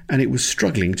one, and it was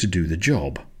struggling to do the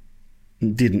job.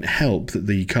 It didn't help that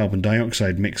the carbon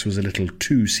dioxide mix was a little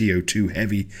too CO2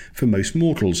 heavy for most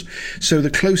mortals, so the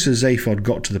closer Zaphod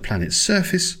got to the planet's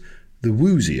surface, the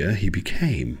woozier he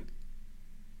became.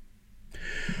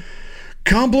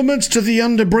 "Compliments to the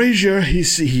underbrazier,"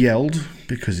 he yelled,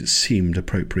 because it seemed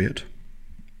appropriate.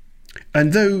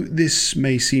 And though this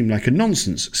may seem like a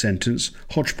nonsense sentence,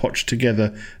 hodgepodged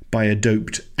together by a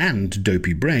doped and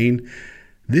dopey brain,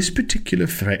 this particular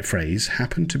phrase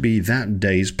happened to be that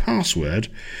day's password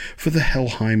for the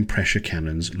Helheim pressure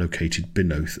cannons located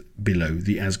below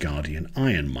the Asgardian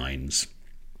iron mines.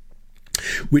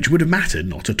 Which would have mattered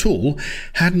not at all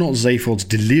had not Zaphod's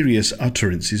delirious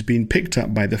utterances been picked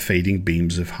up by the fading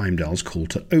beams of Heimdall's call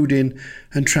to Odin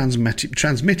and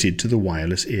transmitted to the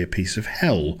wireless earpiece of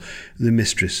Hel, the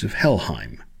mistress of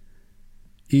Helheim.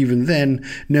 Even then,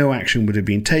 no action would have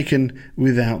been taken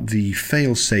without the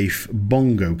fail-safe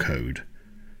bongo code,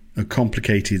 a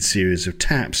complicated series of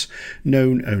taps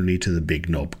known only to the big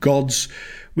knob gods,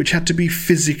 which had to be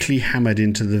physically hammered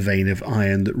into the vein of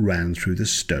iron that ran through the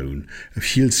stone of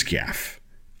Hilskjaf,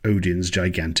 Odin's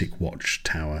gigantic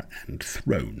watchtower and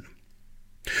throne,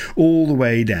 all the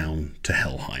way down to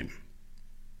Helheim.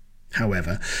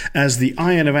 However, as the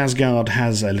iron of Asgard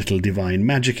has a little divine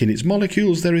magic in its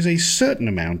molecules, there is a certain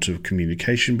amount of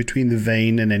communication between the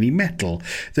vein and any metal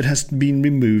that has been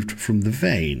removed from the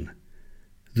vein.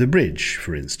 The bridge,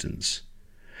 for instance.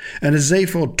 And as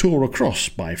Zaphod tore across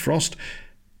Bifrost,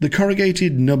 the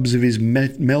corrugated nubs of his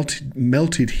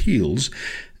melted heels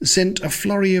sent a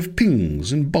flurry of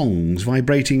pings and bongs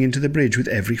vibrating into the bridge with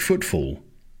every footfall.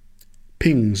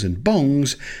 Pings and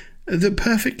bongs that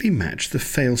perfectly matched the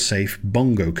fail-safe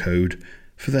bongo code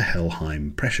for the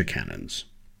Helheim pressure cannons.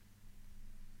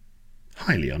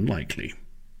 Highly unlikely.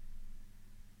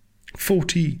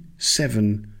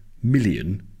 47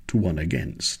 million to 1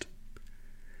 against.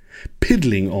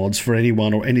 Piddling odds for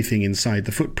anyone or anything inside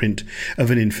the footprint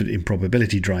of an infinite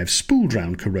improbability drive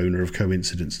spooled-round corona of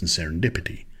coincidence and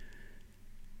serendipity.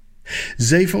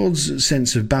 Zaphod's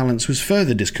sense of balance was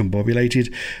further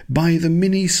discombobulated by the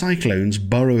mini-cyclones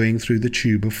burrowing through the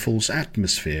tube of false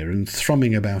atmosphere and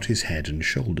thrumming about his head and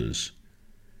shoulders.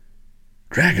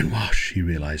 "Dragonwash," he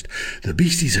realised. "The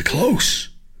beasties are close."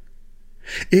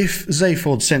 If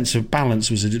Zaphod's sense of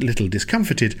balance was a little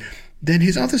discomfited, then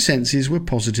his other senses were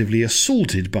positively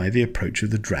assaulted by the approach of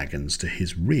the dragons to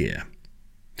his rear.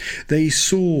 They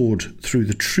soared through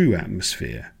the true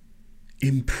atmosphere,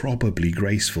 improbably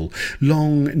graceful,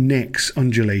 long necks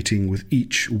undulating with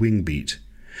each wing beat,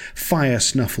 fire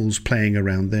snuffles playing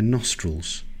around their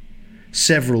nostrils.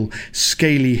 Several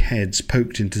scaly heads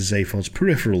poked into Zaphod's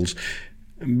peripherals,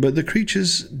 but the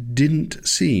creatures didn't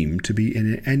seem to be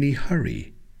in any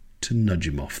hurry to nudge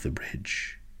him off the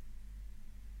bridge.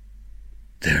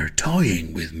 "They're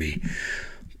toying with me,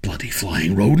 bloody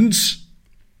flying rodents."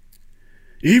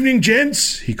 "Evening,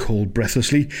 gents," he called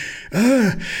breathlessly.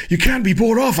 You can't be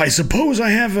bought off, I suppose.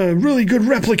 I have a really good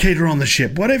replicator on the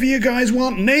ship. Whatever you guys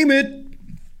want, name it."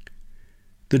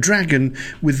 The dragon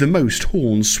with the most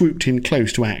horns swooped in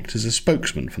close to act as a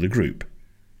spokesman for the group.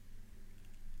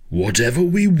 "Whatever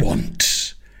we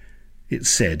want," it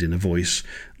said in a voice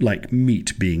like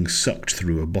meat being sucked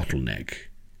through a bottleneck.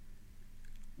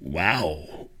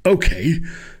 "Wow, okay.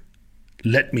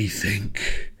 Let me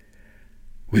think.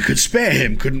 We could spare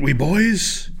him, couldn't we,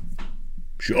 boys?"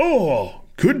 "Sure,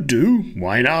 could do.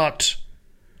 Why not?"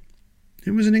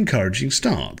 It was an encouraging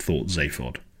start, thought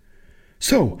Zaphod.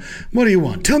 "So, what do you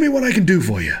want? Tell me what I can do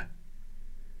for you."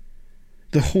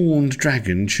 The horned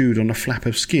dragon chewed on a flap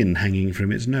of skin hanging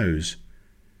from its nose.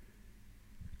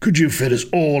 "Could you fit us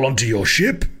all onto your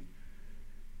ship?"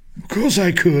 "Of course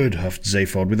I could," huffed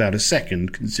Zaphod without a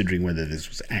second considering whether this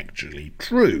was actually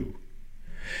true.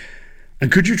 "And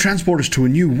could you transport us to a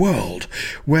new world,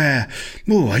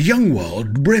 a young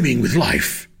world brimming with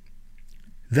life?"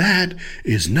 "That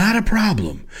is not a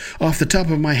problem. Off the top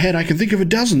of my head I can think of a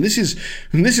dozen. This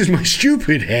is my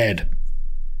stupid head."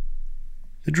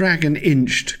 The dragon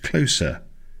inched closer,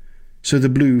 so the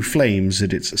blue flames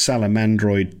at its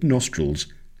salamandroid nostrils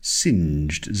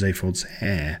singed Zaphod's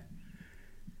hair.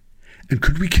 "And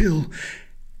could we kill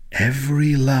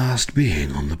every last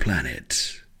being on the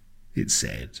planet?" it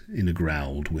said in a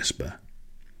growled whisper.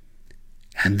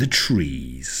 "And the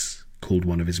trees," called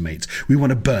one of his mates. "We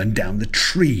want to burn down the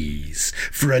trees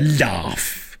for a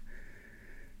laugh."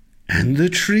 "And the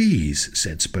trees,"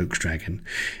 said Spokesdragon.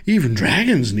 "Even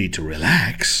dragons need to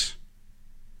relax."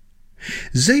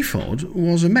 Zaphod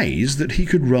was amazed that he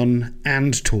could run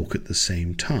and talk at the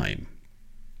same time.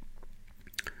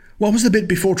 "What was the bit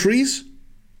before trees?"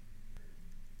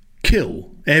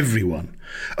 "Kill everyone.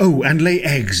 Oh, and lay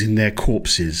eggs in their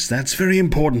corpses. That's very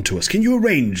important to us. Can you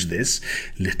arrange this,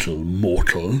 little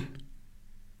mortal?"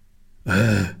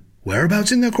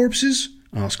 Whereabouts in their corpses?"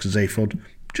 asked Zaphod,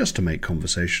 just to make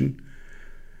conversation.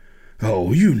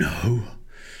 "Oh, you know.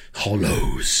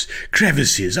 Hollows,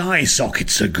 crevices, eye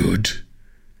sockets are good."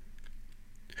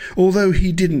 Although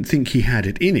he didn't think he had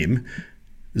it in him,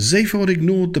 Zaphod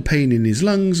ignored the pain in his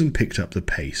lungs and picked up the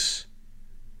pace.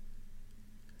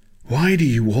 "Why do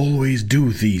you always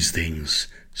do these things,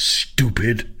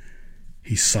 stupid?"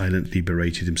 he silently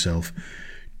berated himself.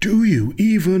 "Do you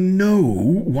even know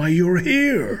why you're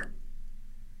here?"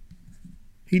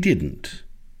 He didn't.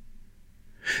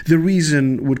 The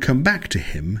reason would come back to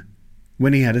him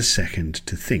when he had a second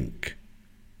to think.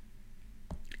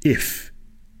 If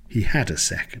he had a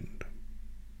second.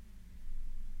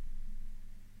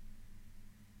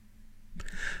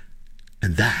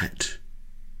 And that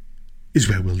is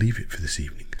where we'll leave it for this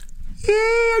evening.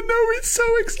 I know, it's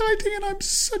so exciting, and I'm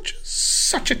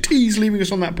such a tease leaving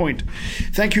us on that point.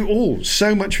 Thank you all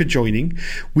so much for joining.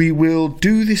 We will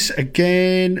do this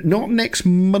again, not next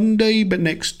Monday, but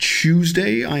next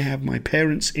Tuesday. I have my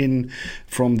parents in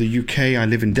from the UK. I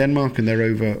live in Denmark, and they're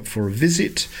over for a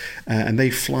visit, and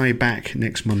they fly back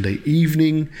next Monday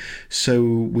evening. So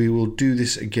we will do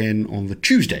this again on the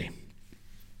Tuesday,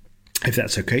 if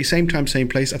that's okay. Same time, same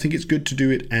place. I think it's good to do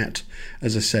it at,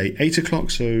 as I say, 8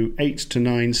 o'clock, so 8 to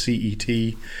 9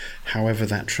 CET, however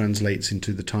that translates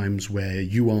into the times where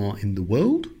you are in the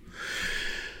world.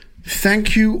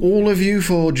 Thank you, all of you,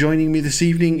 for joining me this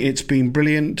evening. It's been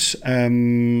brilliant.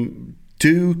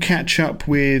 Do catch up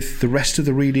with the rest of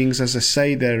the readings. As I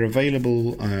say, they're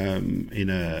available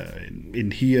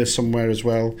in here somewhere as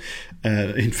well,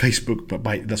 in Facebook. But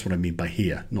that's what I mean by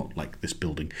here, not like this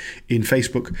building. In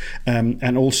Facebook,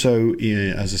 and also,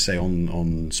 as I say,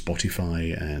 on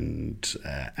Spotify and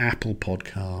Apple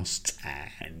Podcasts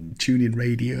and TuneIn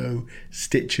Radio,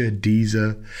 Stitcher,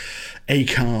 Deezer,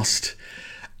 Acast.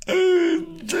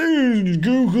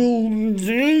 Google,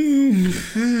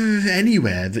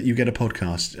 anywhere that you get a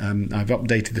podcast. I've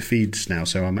updated the feeds now,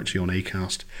 so I'm actually on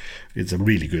Acast. It's a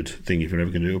really good thing if you're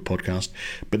ever going to do a podcast,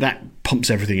 but that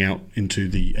pumps everything out into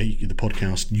the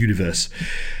podcast universe.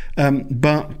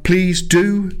 But please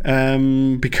do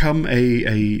become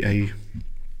a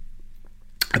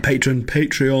patron.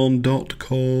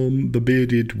 Patreon.com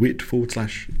thebeardedwit /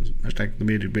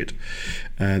 #thebeardedwit.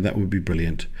 That would be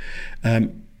brilliant.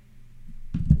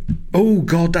 Oh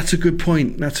God, that's a good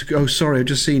point. Sorry, I've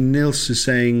just seen Nils is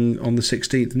saying on the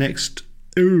 16th next.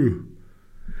 Ooh,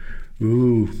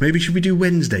 maybe should we do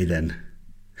Wednesday then?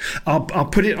 I'll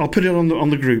put it on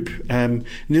the group.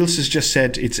 Nils has just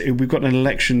said we've got an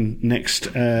election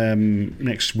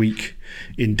next week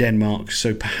in Denmark,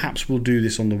 so perhaps we'll do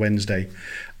this on the Wednesday.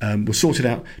 We'll sort it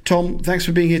out. Tom, thanks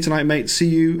for being here tonight, mate. See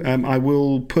you. I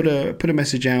will put a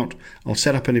message out. I'll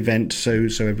set up an event so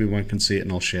everyone can see it,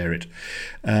 and I'll share it.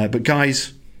 But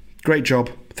guys, great job.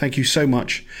 Thank you so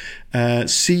much.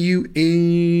 See you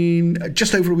in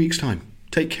just over a week's time.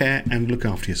 Take care and look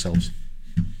after yourselves.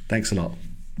 Thanks a lot.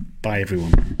 Bye,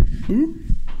 everyone. Ooh.